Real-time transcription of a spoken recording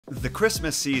The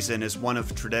Christmas season is one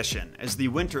of tradition. As the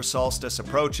winter solstice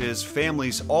approaches,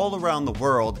 families all around the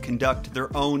world conduct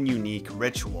their own unique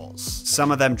rituals.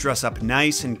 Some of them dress up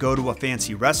nice and go to a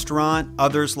fancy restaurant,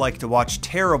 others like to watch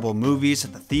terrible movies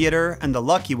at the theater, and the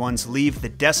lucky ones leave the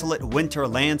desolate winter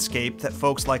landscape that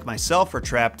folks like myself are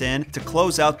trapped in to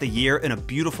close out the year in a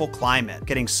beautiful climate,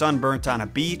 getting sunburnt on a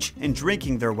beach and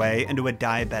drinking their way into a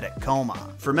diabetic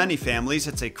coma. For many families,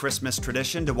 it's a Christmas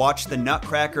tradition to watch the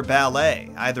Nutcracker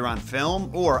Ballet, either on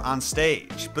film or on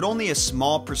stage, but only a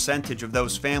small percentage of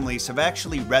those families have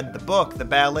actually read the book the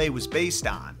ballet was based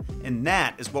on, and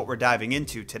that is what we're diving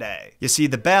into today. You see,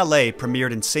 the ballet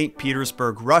premiered in St.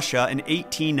 Petersburg, Russia in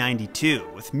 1892,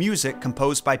 with music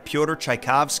composed by Pyotr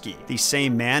Tchaikovsky, the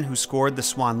same man who scored the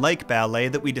Swan Lake Ballet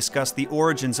that we discussed the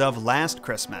origins of last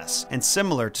Christmas. And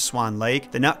similar to Swan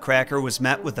Lake, the Nutcracker was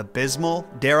met with abysmal,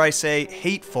 dare I say,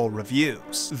 hateful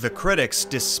reviews. The critics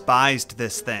despised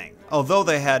this thing. Although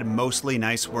they had mostly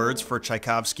nice words for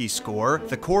Tchaikovsky's score,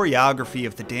 the choreography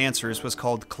of the dancers was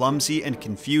called clumsy and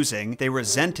confusing. They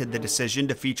resented the decision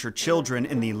to feature children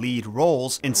in the lead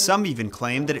roles, and some even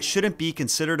claimed that it shouldn't be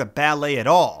considered a ballet at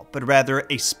all, but rather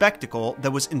a spectacle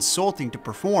that was insulting to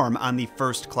perform on the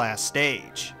first-class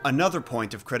stage. Another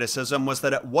point of criticism was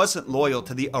that it wasn't loyal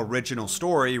to the original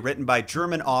story written by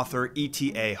German author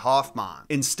E.T.A. Hoffman.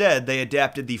 Instead, they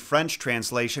adapted the French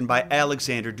translation by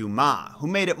Alexandre Dumas, who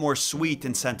made it more sweet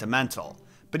and sentimental.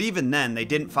 But even then, they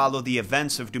didn't follow the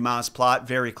events of Dumas' plot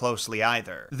very closely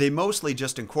either. They mostly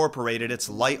just incorporated its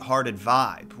light-hearted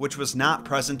vibe, which was not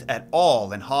present at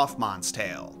all in Hoffman's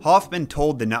tale. Hoffman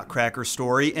told the Nutcracker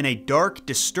story in a dark,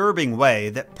 disturbing way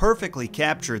that perfectly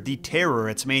captured the terror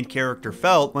its main character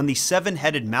felt when the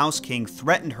seven-headed Mouse King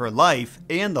threatened her life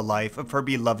and the life of her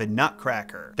beloved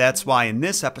Nutcracker. That's why in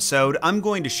this episode, I'm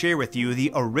going to share with you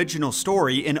the original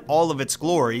story in all of its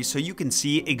glory so you can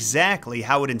see exactly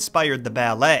how it inspired the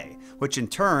ballet, which in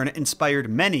turn inspired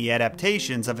many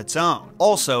adaptations of its own.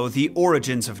 Also, the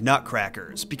origins of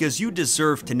Nutcrackers, because you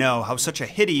deserve to know how such a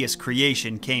hideous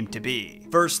creation came to be.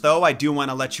 First though, I do want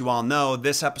to let you all know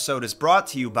this episode is brought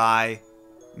to you by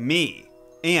me,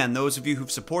 and those of you who've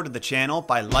supported the channel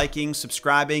by liking,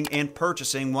 subscribing, and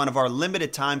purchasing one of our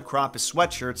limited time Krampus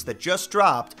sweatshirts that just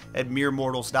dropped at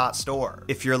meremortals.store.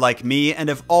 If you're like me and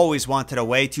have always wanted a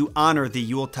way to honor the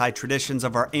Yuletide traditions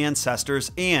of our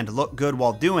ancestors and look good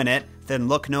while doing it, then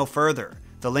look no further.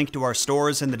 The link to our store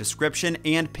is in the description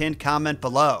and pinned comment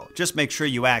below. Just make sure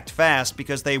you act fast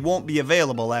because they won't be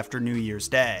available after New Year's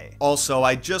Day. Also,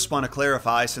 I just want to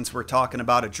clarify, since we're talking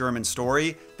about a German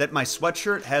story, that my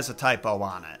sweatshirt has a typo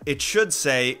on it. It should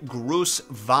say Gruß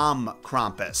vom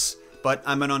Krampus, but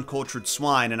I'm an uncultured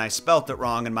swine and I spelt it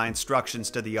wrong in my instructions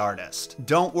to the artist.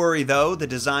 Don't worry though, the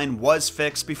design was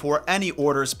fixed before any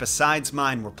orders besides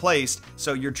mine were placed,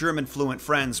 so your German fluent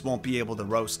friends won't be able to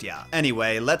roast ya.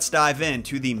 Anyway, let's dive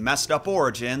into the messed up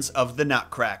origins of the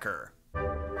Nutcracker.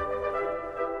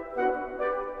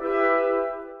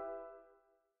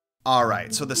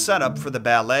 Alright, so the setup for the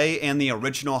ballet and the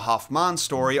original Hoffman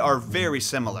story are very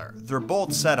similar. They're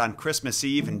both set on Christmas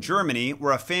Eve in Germany,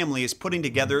 where a family is putting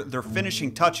together their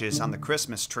finishing touches on the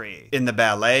Christmas tree. In the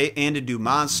ballet and in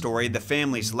Dumas' story, the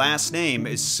family's last name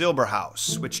is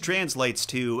Silberhaus, which translates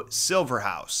to Silver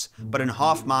House, but in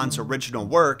Hoffman's original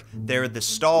work, they're the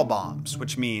Stahlbaums,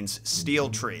 which means steel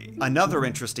tree. Another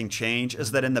interesting change is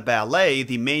that in the ballet,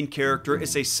 the main character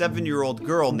is a 7-year-old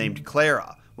girl named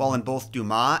Clara, while in both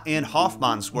Dumas and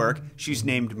Hoffman's work, she's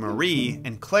named Marie,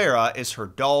 and Clara is her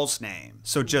doll's name.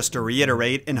 So just to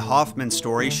reiterate, in Hoffman's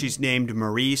story, she's named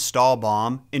Marie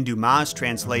Stahlbaum, in Dumas'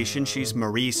 translation, she's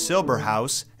Marie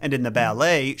Silberhaus, and in the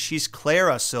ballet, she's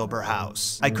Clara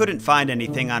Silberhaus. I couldn't find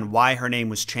anything on why her name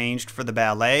was changed for the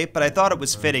ballet, but I thought it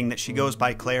was fitting that she goes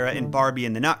by Clara in Barbie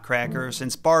and the Nutcracker,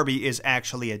 since Barbie is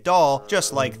actually a doll,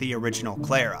 just like the original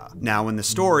Clara. Now in the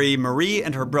story, Marie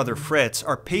and her brother Fritz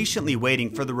are patiently waiting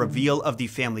for the reveal of the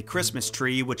family Christmas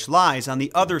tree, which lies on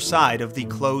the other side of the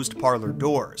closed parlor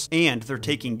doors, and they're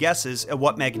taking guesses at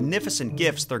what magnificent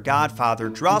gifts their godfather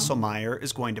Drosselmeyer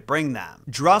is going to bring them.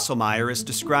 Drosselmeyer is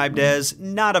described as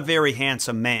not a very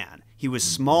handsome man. He was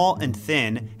small and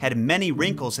thin, had many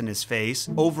wrinkles in his face,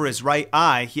 over his right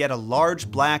eye he had a large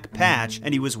black patch,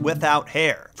 and he was without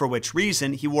hair, for which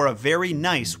reason he wore a very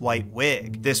nice white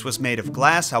wig. This was made of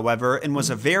glass, however, and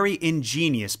was a very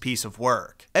ingenious piece of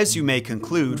work. As you may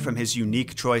conclude from his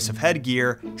unique choice of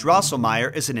headgear,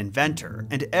 Drosselmeyer is an inventor,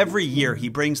 and every year he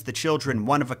brings the children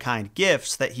one-of-a-kind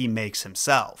gifts that he makes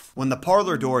himself. When the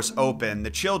parlor doors open, the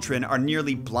children are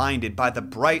nearly blinded by the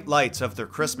bright lights of their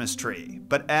Christmas tree,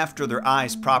 but after their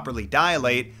eyes properly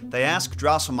dilate, they ask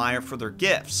Drosselmeyer for their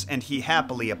gifts, and he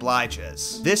happily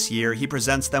obliges. This year, he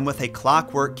presents them with a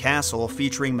clockwork castle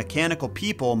featuring mechanical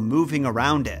people moving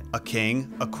around it. A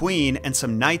king, a queen, and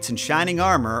some knights in shining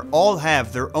armor all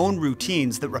have their own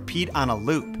routines that repeat on a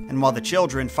loop, and while the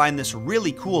children find this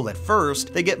really cool at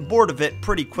first, they get bored of it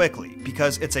pretty quickly,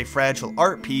 because it's a fragile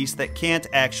art piece that can't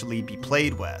actually be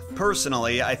played with.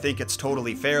 Personally, I think it's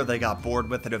totally fair they got bored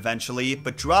with it eventually,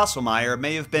 but Drosselmeyer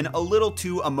may have been a little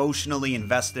too emotionally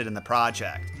invested in the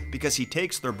project, because he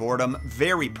takes their boredom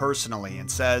very personally and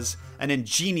says, "An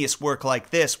ingenious work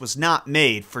like this was not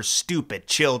made for stupid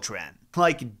children."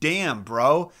 Like, damn,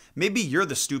 bro, maybe you're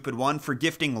the stupid one for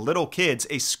gifting little kids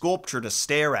a sculpture to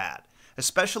stare at.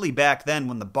 Especially back then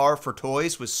when the bar for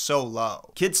toys was so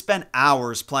low. Kids spent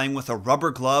hours playing with a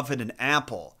rubber glove and an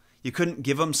apple. You couldn't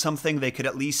give them something they could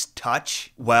at least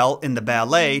touch? Well, in the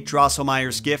ballet,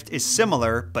 Drosselmeyer's gift is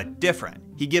similar, but different.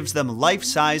 He gives them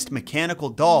life-sized mechanical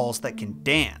dolls that can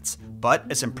dance. But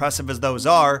as impressive as those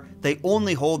are, they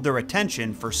only hold their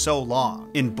attention for so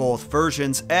long. In both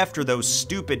versions, after those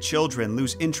stupid children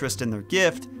lose interest in their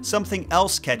gift, something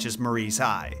else catches Marie's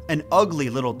eye. An ugly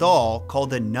little doll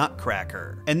called a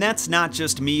Nutcracker. And that's not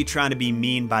just me trying to be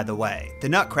mean, by the way. The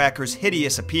Nutcracker's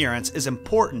hideous appearance is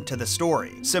important to the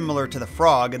story, similar to the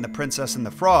frog in The Princess and the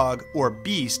Frog, or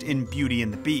Beast in Beauty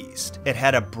and the Beast. It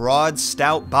had a broad,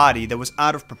 stout body that was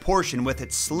out of proportion with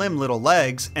its slim little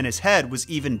legs, and his head was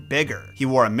even bigger. He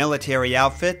wore a military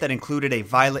outfit that included a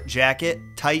violet jacket,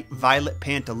 tight violet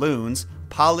pantaloons,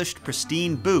 polished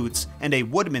pristine boots, and a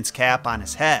woodman's cap on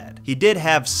his head. He did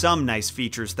have some nice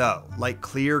features though, like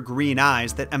clear green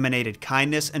eyes that emanated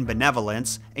kindness and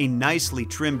benevolence, a nicely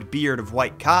trimmed beard of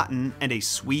white cotton, and a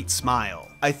sweet smile.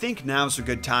 I think now's a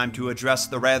good time to address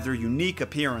the rather unique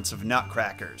appearance of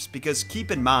Nutcrackers, because keep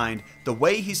in mind, the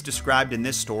way he's described in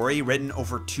this story, written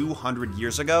over 200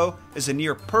 years ago, is a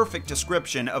near perfect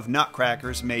description of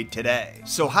Nutcrackers made today.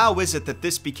 So how is it that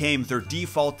this became their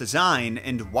default design,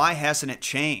 and why hasn't it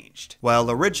changed?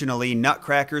 Well, originally,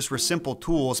 Nutcrackers were simple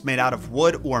tools made out of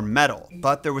wood or metal,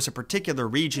 but there was a particular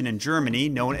region in Germany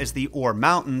known as the Ore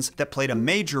Mountains that played a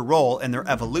major role in their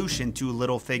evolution to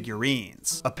little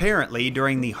figurines. Apparently,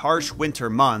 during the harsh winter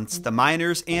months, the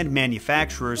miners and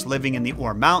manufacturers living in the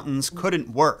Ore Mountains couldn't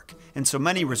work, and so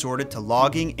many resorted to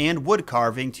logging and wood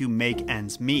carving to make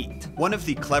ends meet. One of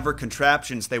the clever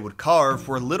contraptions they would carve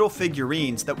were little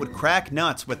figurines that would crack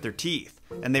nuts with their teeth,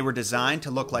 and they were designed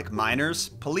to look like miners,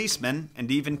 policemen, and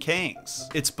even kings.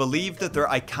 It's believed that their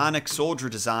iconic soldier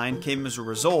design came as a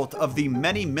result of the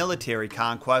many military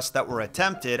conquests that were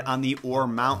attempted on the Ore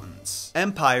Mountains.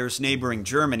 Empires neighboring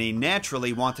Germany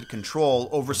naturally wanted control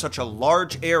over such a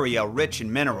large area rich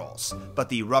in minerals, but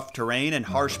the rough terrain and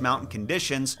harsh mountain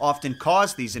conditions often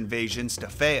caused these invasions to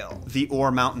fail. The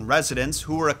Ore Mountain residents,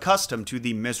 who were accustomed to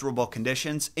the miserable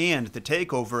conditions and the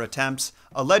takeover attempts,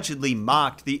 allegedly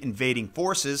mocked the invading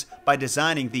forces by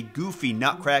designing the goofy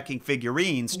nutcracking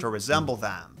figurines to resemble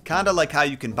them. Kinda like how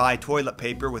you can buy toilet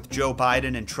paper with Joe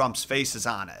Biden and Trump's faces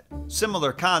on it.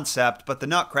 Similar concept, but the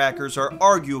Nutcrackers are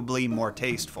arguably more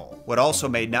tasteful. What also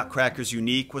made Nutcrackers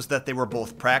unique was that they were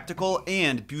both practical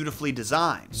and beautifully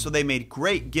designed, so they made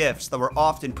great gifts that were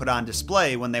often put on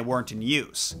display when they weren't in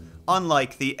use,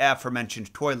 unlike the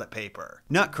aforementioned toilet paper.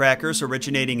 Nutcrackers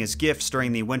originating as gifts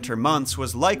during the winter months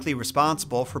was likely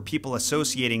responsible for people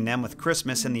associating them with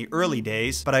Christmas in the early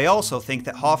days, but I also think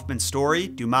that Hoffman's story,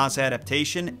 Dumas'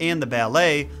 adaptation, and the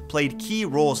ballet played key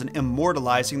roles in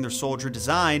immortalizing their soldier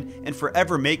design and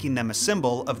forever making them a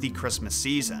symbol of the Christmas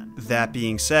season. That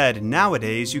being said,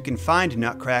 nowadays you can find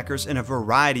Nutcrackers in a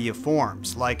variety of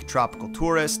forms, like tropical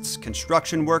tourists,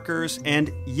 construction workers,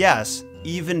 and yes,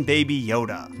 even Baby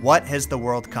Yoda. What has the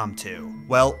world come to?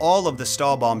 Well, all of the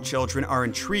Stahlbaum children are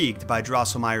intrigued by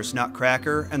Drosselmeyer's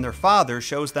Nutcracker, and their father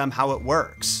shows them how it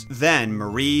works. Then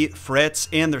Marie, Fritz,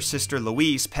 and their sister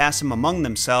Louise pass him among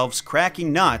themselves,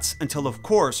 cracking nuts, until of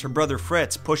course her brother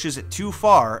Fritz pushes it too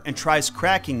far and tries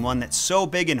cracking one that's so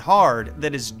big and hard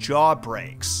that his jaw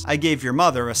breaks. I gave your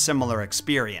mother a similar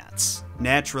experience.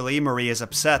 Naturally, Marie is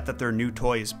upset that their new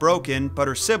toy is broken, but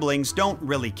her siblings don't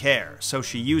really care, so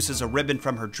she uses a ribbon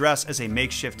from her dress as a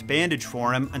makeshift bandage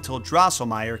for him until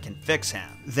Drosselmeyer can fix him.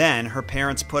 Then, her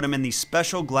parents put him in the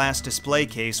special glass display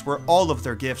case where all of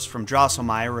their gifts from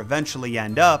Drosselmeyer eventually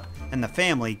end up, and the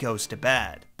family goes to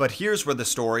bed. But here's where the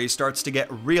story starts to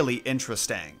get really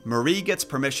interesting. Marie gets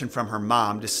permission from her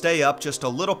mom to stay up just a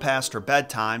little past her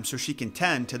bedtime so she can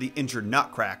tend to the injured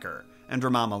Nutcracker. And her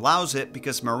mom allows it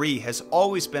because Marie has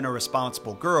always been a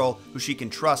responsible girl who she can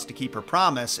trust to keep her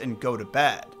promise and go to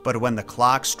bed. But when the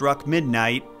clock struck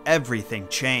midnight, everything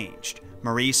changed.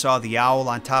 Marie saw the owl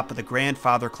on top of the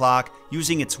grandfather clock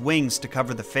using its wings to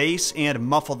cover the face and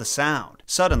muffle the sound.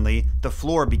 Suddenly, the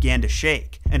floor began to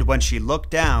shake, and when she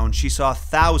looked down, she saw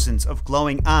thousands of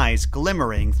glowing eyes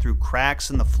glimmering through cracks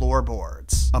in the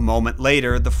floorboards. A moment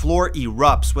later, the floor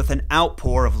erupts with an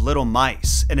outpour of little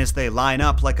mice, and as they line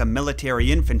up like a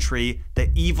military infantry, the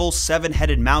evil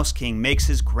seven-headed Mouse King makes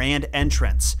his grand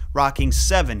entrance, rocking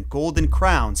 7 golden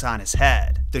crowns on his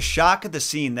head. The shock of the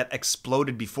scene that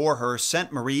exploded before her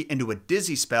sent Marie into a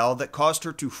dizzy spell that caused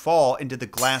her to fall into the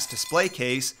glass display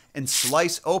case and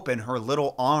slice open her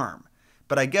little arm.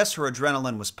 But I guess her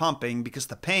adrenaline was pumping because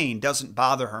the pain doesn't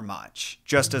bother her much.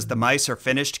 Just as the mice are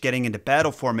finished getting into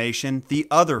battle formation, the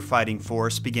other fighting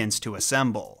force begins to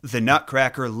assemble. The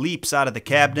Nutcracker leaps out of the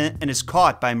cabinet and is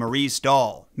caught by Marie's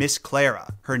doll, Miss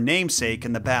Clara, her namesake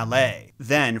in the ballet.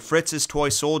 Then Fritz's toy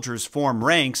soldiers form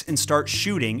ranks and start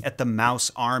shooting at the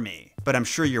mouse army. But I'm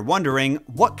sure you're wondering,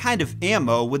 what kind of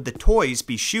ammo would the toys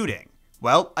be shooting?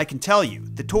 Well, I can tell you,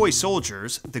 the toy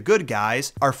soldiers, the good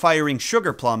guys, are firing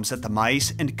sugar plums at the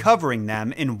mice and covering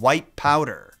them in white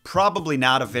powder. Probably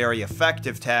not a very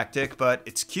effective tactic, but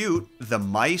it's cute. The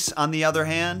mice, on the other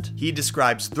hand, he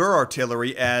describes their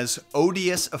artillery as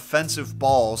odious offensive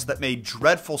balls that made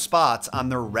dreadful spots on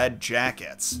their red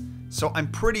jackets. So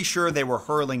I'm pretty sure they were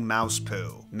hurling mouse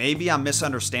poo. Maybe I'm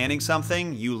misunderstanding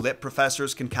something. You lit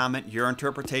professors can comment your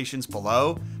interpretations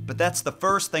below, but that's the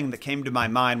first thing that came to my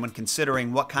mind when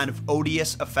considering what kind of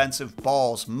odious offensive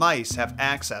balls mice have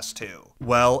access to.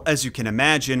 Well, as you can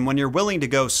imagine, when you're willing to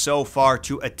go so far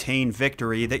to attain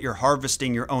victory that you're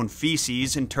harvesting your own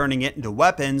feces and turning it into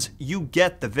weapons, you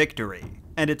get the victory.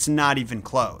 And it's not even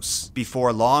close.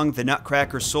 Before long, the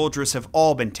Nutcracker soldiers have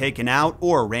all been taken out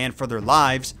or ran for their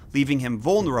lives, leaving him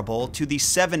vulnerable to the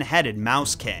seven-headed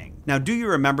Mouse King. Now, do you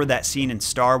remember that scene in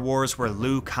Star Wars where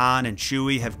Luke, Han, and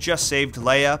Chewie have just saved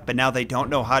Leia, but now they don't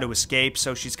know how to escape,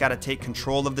 so she's got to take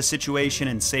control of the situation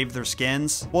and save their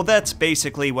skins? Well, that's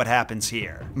basically what happens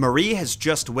here. Marie has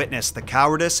just witnessed the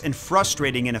cowardice and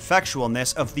frustrating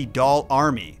ineffectualness of the doll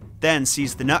army, then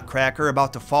sees the Nutcracker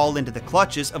about to fall into the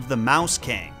clutches of the Mouse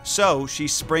King, so she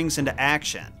springs into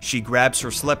action. She grabs her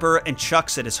slipper and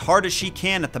chucks it as hard as she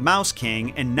can at the Mouse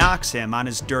King and knocks him on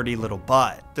his dirty little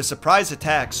butt. The surprise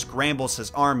attack scrambles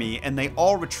his army and they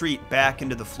all retreat back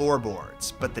into the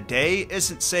floorboards, but the day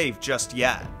isn't saved just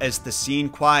yet. As the scene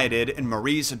quieted and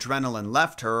Marie's adrenaline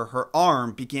left her, her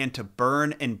arm began to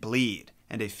burn and bleed,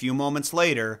 and a few moments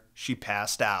later, she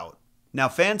passed out. Now,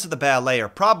 fans of the ballet are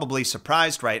probably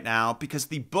surprised right now because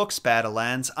the book's battle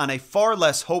ends on a far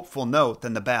less hopeful note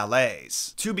than the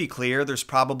ballet's. To be clear, there's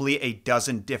probably a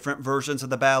dozen different versions of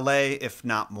the ballet, if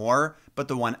not more, but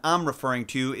the one I'm referring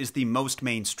to is the most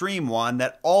mainstream one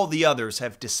that all the others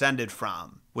have descended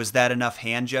from. Was that enough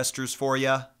hand gestures for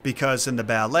you? Because in the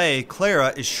ballet,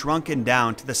 Clara is shrunken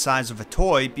down to the size of a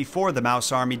toy before the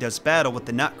Mouse Army does battle with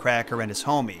the Nutcracker and his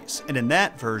homies, and in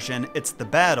that version, it's the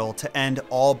battle to end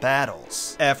all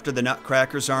battles. After the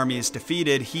Nutcracker's army is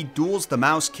defeated, he duels the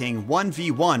Mouse King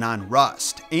 1v1 on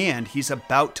Rust, and he's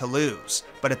about to lose,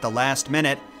 but at the last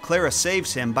minute, Clara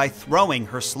saves him by throwing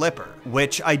her slipper,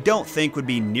 which I don't think would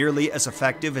be nearly as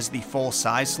effective as the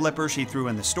full-size slipper she threw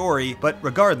in the story, but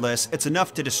regardless, it's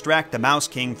enough to distract the Mouse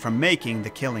King from making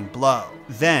the killing blow.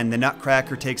 Then the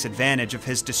Nutcracker takes advantage of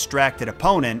his distracted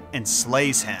opponent and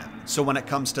slays him. So when it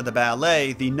comes to the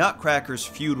ballet, the Nutcracker's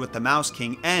feud with the Mouse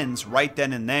King ends right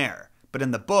then and there, but in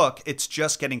the book, it's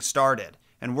just getting started,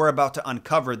 and we're about to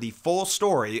uncover the full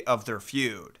story of their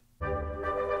feud.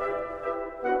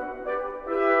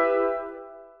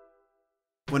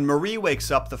 When Marie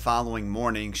wakes up the following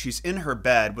morning, she's in her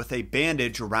bed with a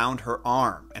bandage around her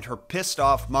arm, and her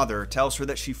pissed-off mother tells her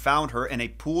that she found her in a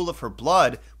pool of her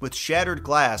blood with shattered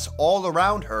glass all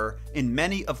around her and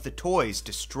many of the toys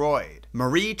destroyed.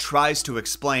 Marie tries to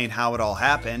explain how it all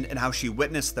happened and how she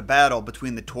witnessed the battle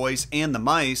between the toys and the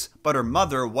mice, but her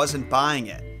mother wasn't buying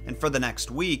it. And for the next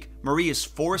week, Marie is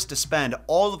forced to spend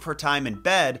all of her time in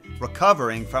bed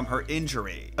recovering from her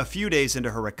injury. A few days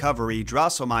into her recovery,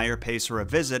 Drosselmeyer pays her a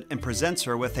visit and presents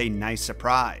her with a nice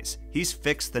surprise. He's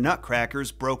fixed the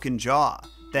Nutcracker's broken jaw.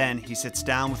 Then he sits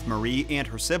down with Marie and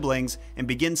her siblings and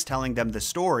begins telling them the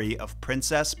story of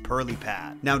Princess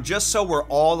Pirlipat. Now, just so we're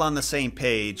all on the same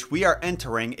page, we are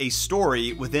entering a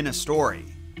story within a story.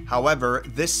 However,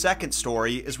 this second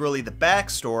story is really the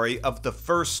backstory of the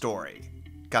first story.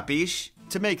 Capiche?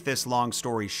 To make this long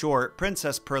story short,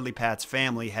 Princess Pirlipat's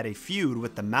family had a feud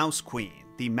with the Mouse Queen,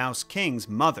 the Mouse King's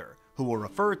mother, who we'll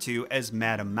refer to as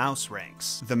Madame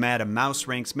Mouseranks. The Madame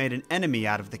Mouseranks made an enemy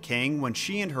out of the king when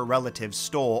she and her relatives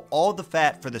stole all the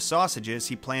fat for the sausages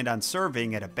he planned on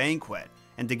serving at a banquet,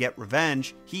 and to get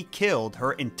revenge, he killed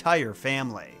her entire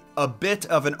family. A bit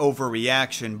of an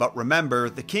overreaction, but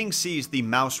remember, the king sees the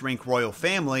mouse rink royal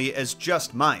family as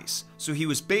just mice, so he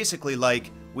was basically like,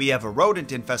 we have a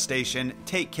rodent infestation,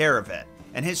 take care of it.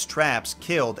 And his traps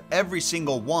killed every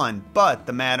single one but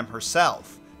the madam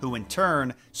herself, who in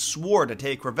turn swore to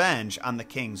take revenge on the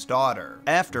king's daughter.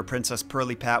 After Princess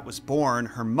Pirlipat was born,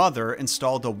 her mother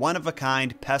installed a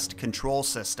one-of-a-kind pest control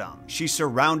system. She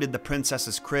surrounded the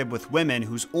princess's crib with women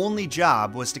whose only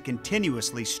job was to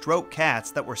continuously stroke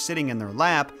cats that were sitting in their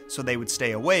lap so they would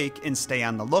stay awake and stay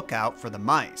on the lookout for the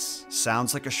mice.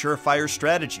 Sounds like a surefire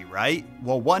strategy, right?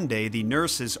 Well, one day the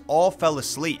nurses all fell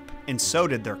asleep, and so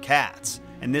did their cats.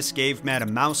 And this gave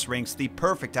Madame Mousering's the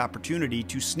perfect opportunity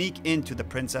to sneak into the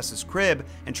princess's crib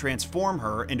and transform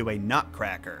her into a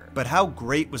nutcracker. But how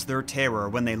great was their terror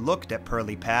when they looked at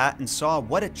Pirlipat and saw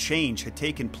what a change had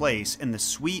taken place in the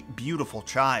sweet, beautiful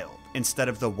child. Instead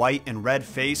of the white and red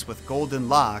face with golden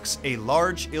locks, a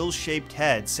large, ill-shaped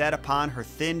head sat upon her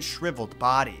thin, shriveled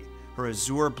body. Her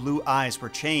azure blue eyes were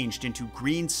changed into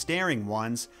green staring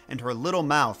ones, and her little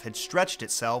mouth had stretched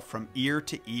itself from ear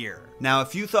to ear. Now,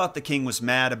 if you thought the king was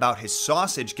mad about his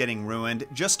sausage getting ruined,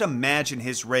 just imagine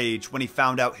his rage when he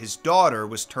found out his daughter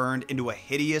was turned into a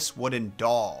hideous wooden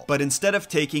doll. But instead of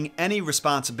taking any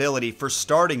responsibility for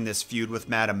starting this feud with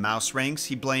Madame Mouserings,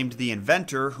 he blamed the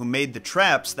inventor who made the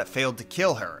traps that failed to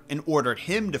kill her, and ordered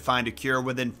him to find a cure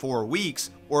within 4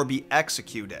 weeks or be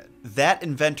executed. That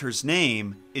inventor's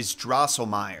name is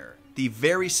Drosselmeyer, the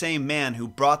very same man who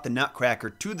brought the Nutcracker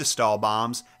to the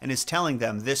Stahlbaums and is telling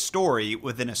them this story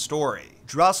within a story.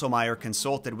 Drosselmeyer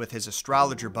consulted with his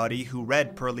astrologer buddy who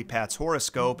read Pirlipat's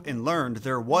horoscope and learned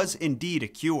there was indeed a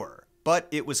cure. But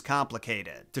it was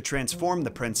complicated. To transform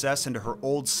the princess into her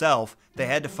old self, they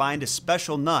had to find a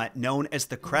special nut known as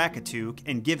the Krakatuk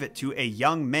and give it to a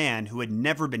young man who had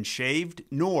never been shaved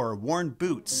nor worn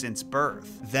boots since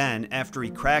birth. Then, after he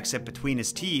cracks it between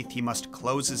his teeth, he must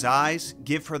close his eyes,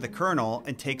 give her the kernel,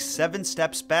 and take 7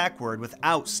 steps backward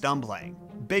without stumbling.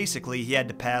 Basically, he had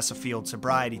to pass a field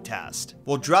sobriety test.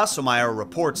 Well, Drosselmeyer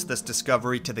reports this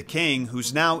discovery to the king,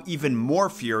 who's now even more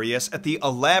furious at the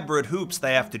elaborate hoops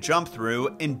they have to jump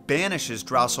through, and banishes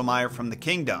Drosselmeyer from the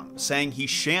kingdom, saying he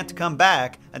shan't come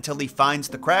back until he finds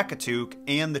the Krakatuk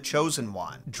and the Chosen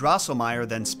One. Drosselmeyer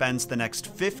then spends the next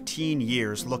 15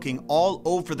 years looking all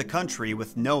over the country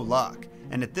with no luck.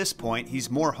 And at this point, he's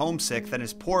more homesick than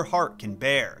his poor heart can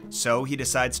bear. So he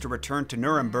decides to return to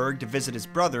Nuremberg to visit his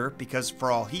brother because, for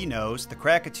all he knows, the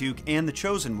Krakatuk and the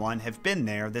Chosen One have been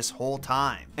there this whole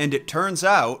time. And it turns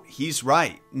out, he's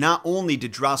right. Not only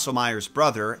did Drosselmeyer's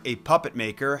brother, a puppet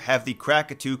maker, have the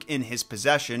Krakatuk in his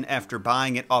possession after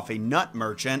buying it off a nut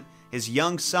merchant, his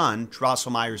young son,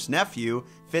 Drosselmeyer's nephew,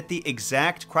 fit the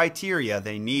exact criteria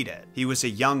they needed. He was a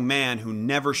young man who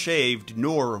never shaved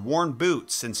nor worn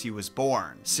boots since he was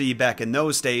born. See, back in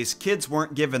those days, kids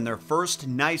weren't given their first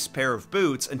nice pair of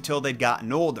boots until they'd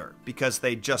gotten older, because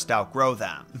they'd just outgrow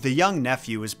them. The young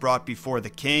nephew is brought before the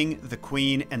king, the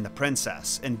queen, and the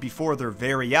princess, and before their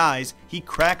very eyes, he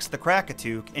cracks the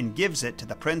Krakatuk and gives it to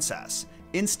the princess,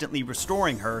 instantly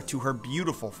restoring her to her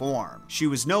beautiful form. She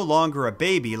was no longer a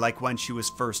baby like when she was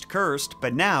first cursed,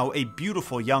 but now a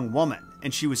beautiful young woman,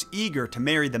 and she was eager to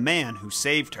marry the man who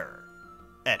saved her.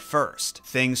 At first,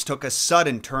 things took a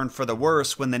sudden turn for the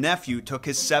worse when the nephew took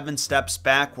his 7 steps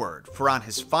backward, for on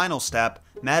his final step,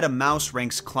 Madame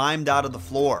Mouserings climbed out of the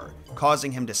floor,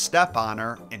 causing him to step on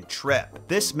her and trip.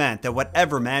 This meant that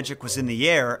whatever magic was in the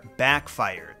air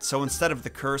backfired, so instead of the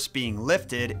curse being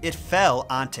lifted, it fell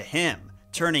onto him,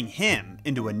 turning him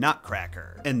into a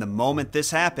nutcracker. And the moment this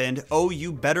happened, oh,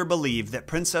 you better believe that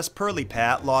Princess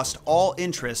Pirlipat lost all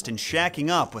interest in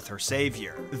shacking up with her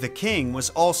savior. The king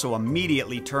was also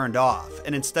immediately turned off,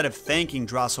 and instead of thanking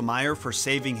Drosselmeyer for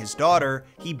saving his daughter,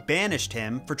 he banished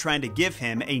him for trying to give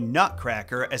him a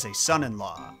nutcracker as a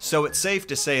son-in-law. So it's safe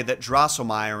to say that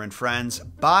Drosselmeyer and friends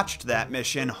botched that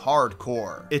mission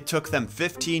hardcore. It took them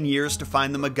 15 years to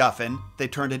find the MacGuffin, they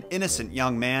turned an innocent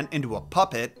young man into a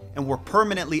puppet, and were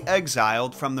permanently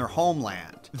exiled from their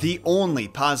homeland. The only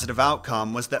positive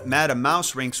outcome was that Madame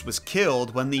Mouserings was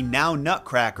killed when the now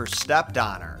Nutcracker stepped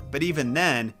on her, but even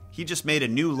then, he just made a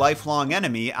new lifelong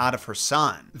enemy out of her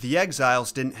son. The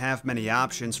exiles didn't have many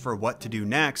options for what to do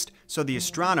next, so the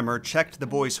astronomer checked the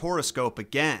boy's horoscope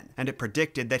again, and it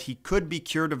predicted that he could be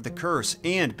cured of the curse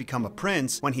and become a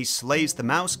prince when he slays the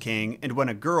Mouse King and when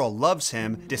a girl loves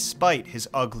him despite his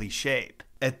ugly shape.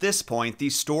 At this point, the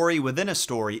story within a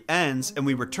story ends and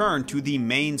we return to the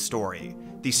main story.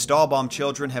 The Stahlbaum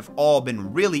children have all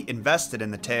been really invested in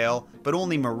the tale, but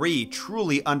only Marie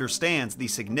truly understands the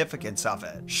significance of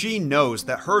it. She knows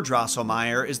that her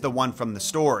Drosselmeyer is the one from the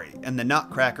story, and the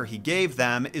Nutcracker he gave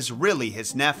them is really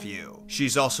his nephew.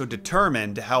 She's also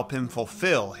determined to help him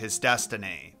fulfill his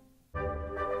destiny.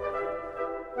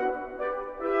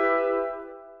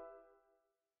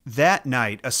 That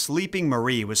night, a sleeping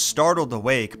Marie was startled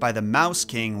awake by the Mouse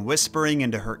King whispering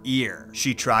into her ear.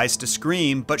 She tries to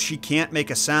scream, but she can't make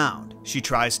a sound. She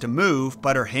tries to move,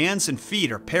 but her hands and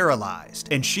feet are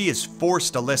paralyzed, and she is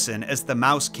forced to listen as the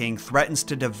Mouse King threatens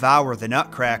to devour the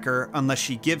Nutcracker unless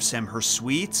she gives him her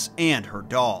sweets and her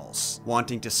dolls.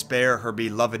 Wanting to spare her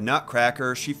beloved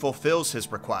Nutcracker, she fulfills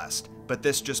his request, but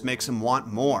this just makes him want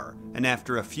more, and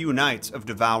after a few nights of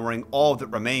devouring all that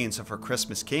remains of her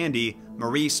Christmas candy,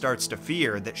 Marie starts to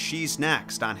fear that she's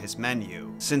next on his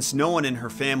menu. Since no one in her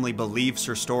family believes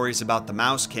her stories about the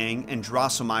Mouse King and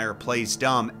Drosselmeyer plays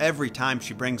dumb every time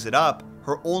she brings it up,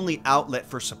 her only outlet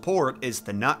for support is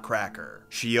the Nutcracker.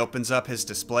 She opens up his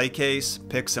display case,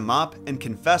 picks him up, and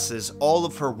confesses all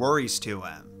of her worries to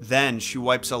him. Then she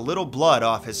wipes a little blood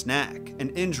off his neck,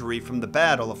 an injury from the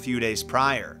battle a few days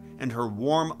prior, and her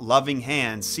warm, loving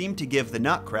hands seem to give the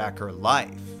Nutcracker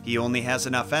life. He only has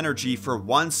enough energy for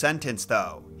one sentence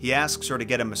though. He asks her to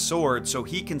get him a sword so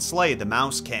he can slay the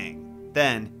Mouse King.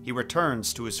 Then, he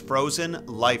returns to his frozen,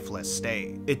 lifeless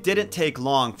state. It didn't take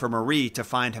long for Marie to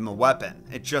find him a weapon.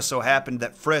 It just so happened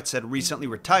that Fritz had recently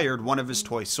retired one of his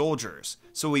toy soldiers,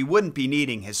 so he wouldn't be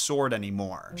needing his sword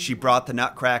anymore. She brought the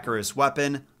Nutcracker his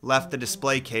weapon, left the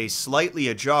display case slightly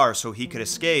ajar so he could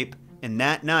escape, and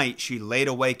that night she laid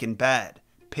awake in bed,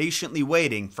 patiently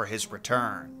waiting for his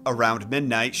return. Around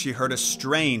midnight, she heard a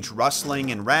strange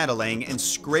rustling and rattling and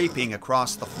scraping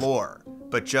across the floor.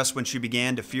 But just when she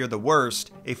began to fear the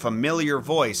worst, a familiar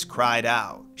voice cried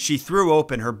out. She threw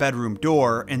open her bedroom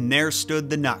door, and there stood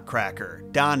the Nutcracker,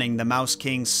 donning the Mouse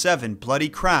King's 7 bloody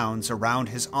crowns around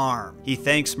his arm. He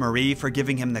thanks Marie for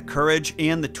giving him the courage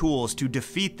and the tools to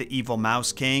defeat the evil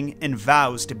Mouse King, and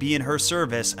vows to be in her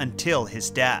service until his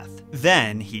death.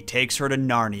 Then he takes her to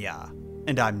Narnia.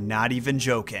 And I'm not even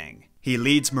joking. He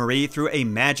leads Marie through a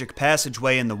magic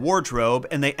passageway in the wardrobe,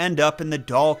 and they end up in the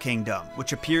Doll Kingdom,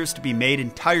 which appears to be made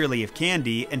entirely of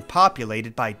candy and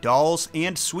populated by dolls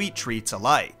and sweet treats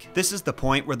alike. This is the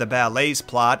point where the ballet's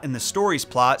plot and the story's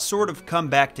plot sort of come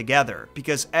back together,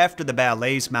 because after the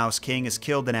ballet's Mouse King is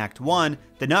killed in Act 1,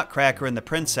 the Nutcracker and the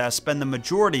princess spend the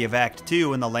majority of Act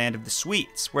 2 in the Land of the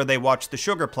Sweets, where they watch the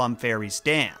Sugar Plum Fairies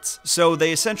dance. So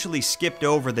they essentially skipped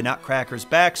over the Nutcracker's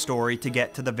backstory to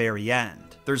get to the very end.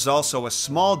 There's also a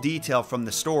small detail from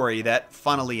the story that,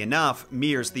 funnily enough,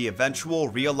 mirrors the eventual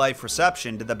real-life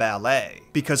reception to the ballet.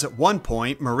 Because at one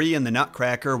point, Marie and the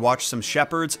Nutcracker watch some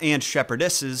shepherds and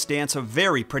shepherdesses dance a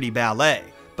very pretty ballet,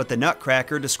 but the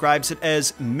Nutcracker describes it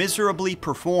as miserably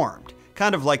performed,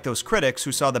 kind of like those critics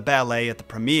who saw the ballet at the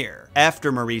premiere.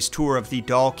 After Marie's tour of the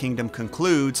Doll Kingdom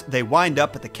concludes, they wind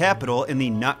up at the capital in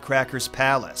the Nutcracker's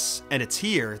palace, and it's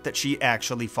here that she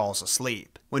actually falls asleep.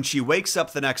 When she wakes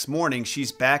up the next morning,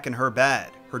 she's back in her bed.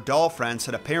 Her doll friends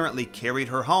had apparently carried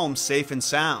her home safe and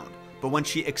sound, but when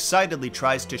she excitedly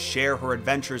tries to share her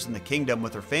adventures in the kingdom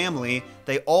with her family,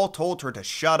 they all told her to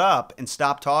shut up and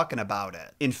stop talking about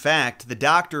it. In fact, the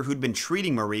doctor who'd been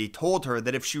treating Marie told her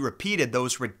that if she repeated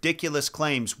those ridiculous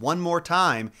claims one more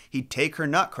time, he'd take her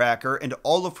Nutcracker and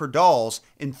all of her dolls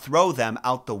and throw them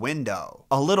out the window.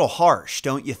 A little harsh,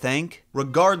 don't you think?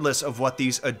 Regardless of what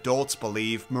these adults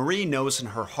believe, Marie knows in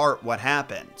her heart what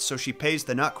happened, so she pays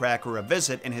the Nutcracker a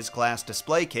visit in his glass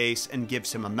display case and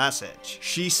gives him a message.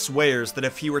 She swears that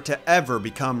if he were to ever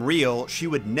become real, she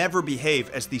would never behave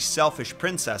as the selfish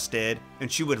princess did,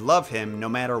 and she would love him no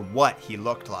matter what he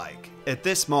looked like. At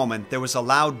this moment, there was a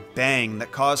loud bang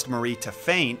that caused Marie to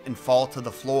faint and fall to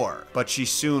the floor, but she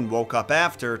soon woke up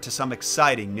after to some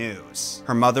exciting news.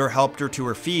 Her mother helped her to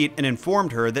her feet and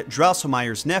informed her that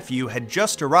Drosselmeyer's nephew had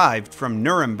just arrived from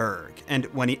Nuremberg, and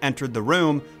when he entered the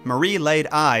room, Marie laid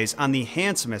eyes on the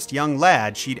handsomest young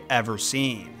lad she'd ever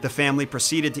seen. The family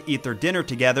proceeded to eat their dinner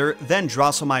together, then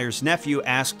Drosselmeyer's nephew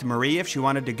asked Marie if she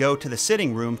wanted to go to the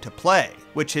sitting room to play,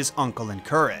 which his uncle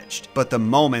encouraged. But the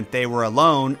moment they were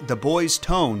alone, the boy's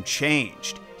tone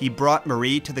changed. He brought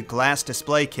Marie to the glass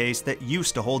display case that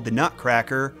used to hold the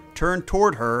Nutcracker, turned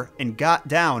toward her, and got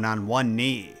down on one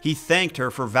knee. He thanked her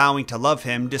for vowing to love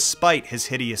him despite his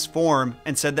hideous form,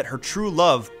 and said that her true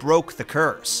love broke the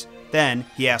curse. Then,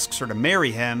 he asks her to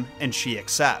marry him, and she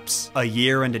accepts. A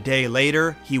year and a day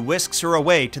later, he whisks her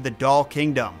away to the Doll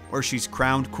Kingdom, where she's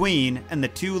crowned queen, and the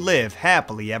two live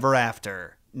happily ever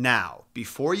after. Now,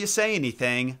 before you say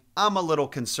anything, I'm a little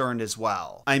concerned as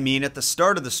well. I mean, at the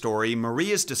start of the story,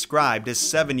 Marie is described as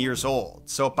 7 years old,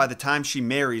 so by the time she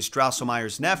marries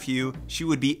Drosselmeyer's nephew, she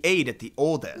would be 8 at the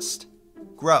oldest.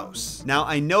 Gross. Now,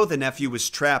 I know the nephew was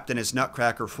trapped in his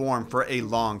Nutcracker form for a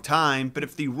long time, but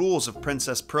if the rules of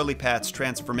Princess Pirlipat's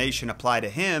transformation apply to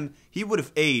him, he would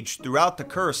have aged throughout the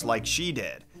curse like she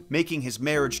did, making his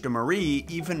marriage to Marie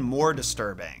even more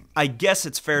disturbing. I guess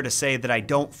it's fair to say that I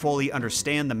don't fully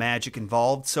understand the magic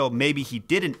involved, so maybe he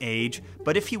didn't age,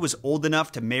 but if he was old enough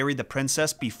to marry the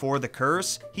princess before the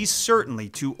curse, he's certainly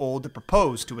too old to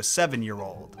propose to a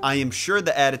 7-year-old. I am sure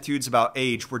the attitudes about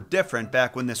age were different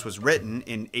back when this was written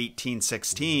in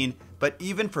 1816, but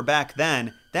even for back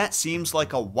then, that seems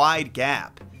like a wide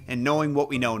gap, and knowing what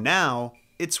we know now,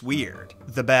 it's weird.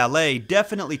 The ballet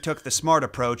definitely took the smart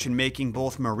approach in making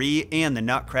both Marie and the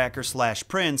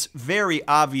Nutcracker/Prince very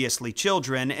obviously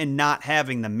children and not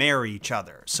having them marry each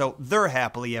other, so their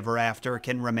happily ever after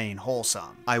can remain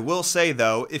wholesome. I will say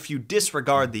though, if you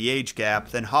disregard the age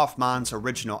gap, then Hoffman's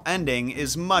original ending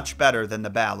is much better than the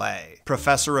ballet.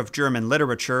 Professor of German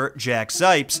literature Jack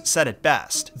Zipes said it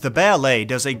best. The ballet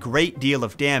does a great deal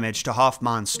of damage to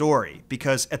Hoffman's story,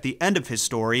 because at the end of his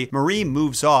story, Marie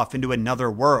moves off into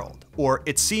another world, or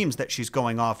it seems that she's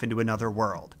going off into another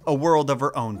world, a world of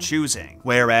her own choosing.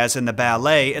 Whereas in the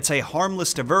ballet, it's a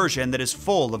harmless diversion that is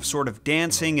full of sort of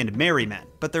dancing and merriment,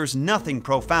 but there's nothing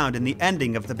profound in the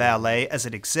ending of the ballet as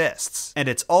it exists. And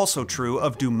it's also true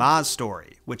of Dumas'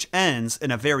 story, which ends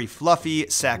in a very fluffy,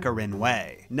 saccharine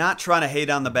way. Not trying to hate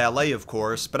on the ballet, of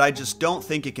course, but I just don't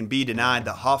think it can be denied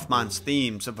that Hoffman's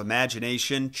themes of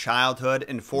imagination, childhood,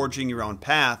 and forging your own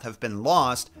path have been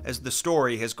lost as the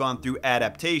story has gone through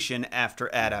adaptation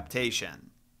after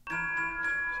adaptation.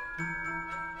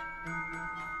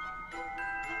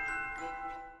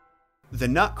 The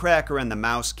Nutcracker and the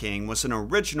Mouse King was an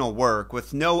original work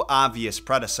with no obvious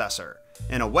predecessor.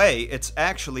 In a way, it's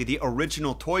actually the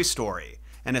original Toy Story,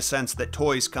 in a sense that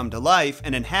toys come to life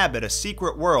and inhabit a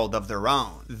secret world of their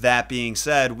own. That being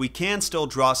said, we can still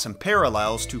draw some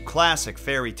parallels to classic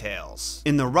fairy tales.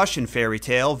 In the Russian fairy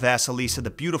tale, Vasilisa the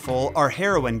Beautiful, our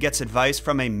heroine gets advice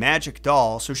from a magic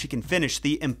doll so she can finish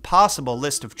the impossible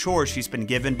list of chores she's been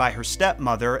given by her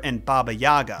stepmother and Baba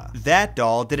Yaga. That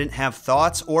doll didn't have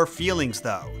thoughts or feelings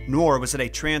though, nor was it a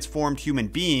transformed human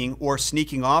being or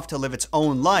sneaking off to live its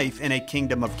own life in a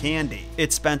kingdom of candy.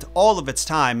 It spent all of its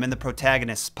time in the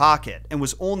protagonist's pocket and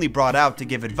was only brought out to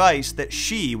give advice that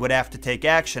she would have to take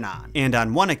action on. And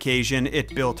on one occasion,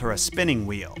 it built her a spinning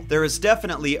wheel. There is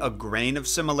definitely a grain of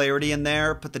similarity in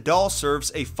there, but the doll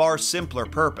serves a far simpler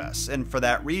purpose, and for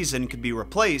that reason could be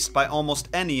replaced by almost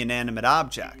any inanimate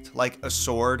object, like a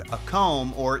sword, a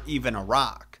comb, or even a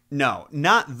rock. No,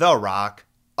 not the rock,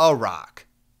 a rock.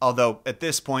 Although, at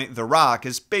this point, the rock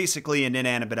is basically an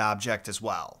inanimate object as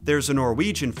well. There's a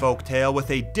Norwegian folktale with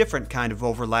a different kind of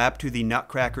overlap to the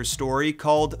Nutcracker story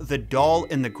called The Doll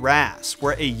in the Grass,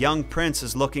 where a young prince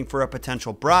is looking for a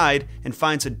potential bride and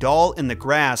finds a doll in the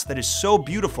grass that is so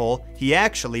beautiful, he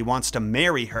actually wants to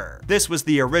marry her. This was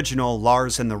the original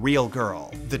Lars and the Real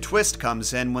Girl. The twist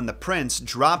comes in when the prince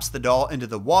drops the doll into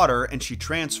the water and she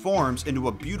transforms into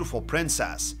a beautiful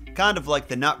princess, kind of like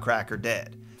the Nutcracker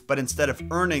did. But instead of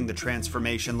earning the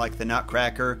transformation like the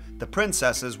Nutcracker, the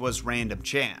princess's was random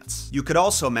chance. You could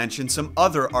also mention some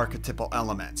other archetypal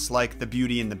elements, like the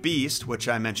Beauty and the Beast, which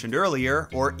I mentioned earlier,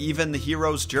 or even the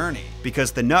hero's journey.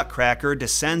 Because the Nutcracker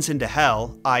descends into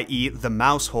hell, i.e. the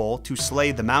mouse hole, to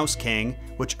slay the Mouse King,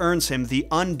 which earns him the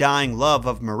undying love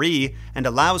of Marie and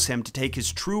allows him to take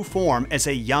his true form as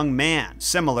a young man,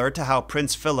 similar to how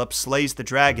Prince Philip slays the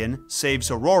dragon, saves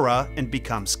Aurora, and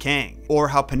becomes king. Or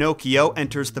how Pinocchio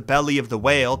enters the belly of the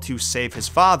whale to save his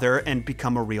father and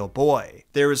become a real boy.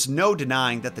 There is no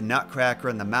denying that the Nutcracker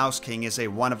and the Mouse King is a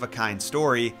one-of-a-kind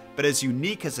story, but as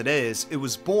unique as it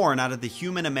was born out of the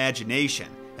human imagination,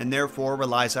 and therefore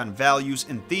relies on values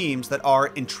and themes that are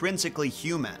intrinsically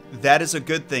human. That is a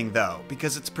good thing though,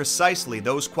 because it's precisely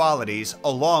those qualities,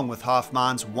 along with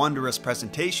Hoffman's wondrous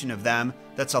presentation of them,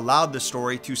 that's allowed the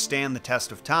story to stand the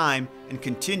test of time and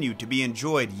continue to be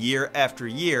enjoyed year after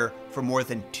year for more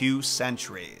than 2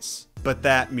 centuries. But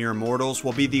that, mere mortals,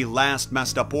 will be the last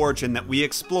messed up origin that we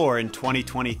explore in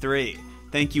 2023.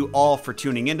 Thank you all for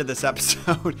tuning into this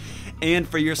episode and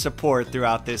for your support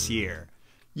throughout this year.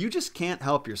 You just can't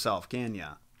help yourself, can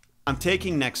ya? I'm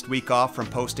taking next week off from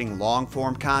posting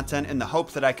long-form content in the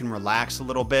hope that I can relax a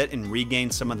little bit and regain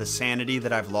some of the sanity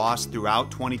that I've lost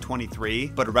throughout 2023.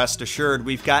 But rest assured,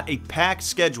 we've got a packed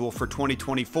schedule for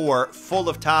 2024 full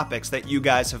of topics that you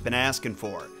guys have been asking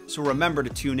for. so remember to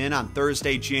tune in on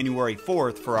Thursday, January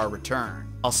 4th for our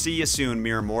return. I'll see you soon,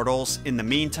 mere mortals. In the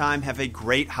meantime, have a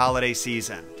great holiday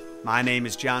season. My name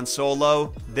is John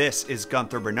Solo, this is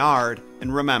Gunther Bernard,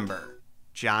 and remember,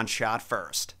 John shot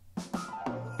first.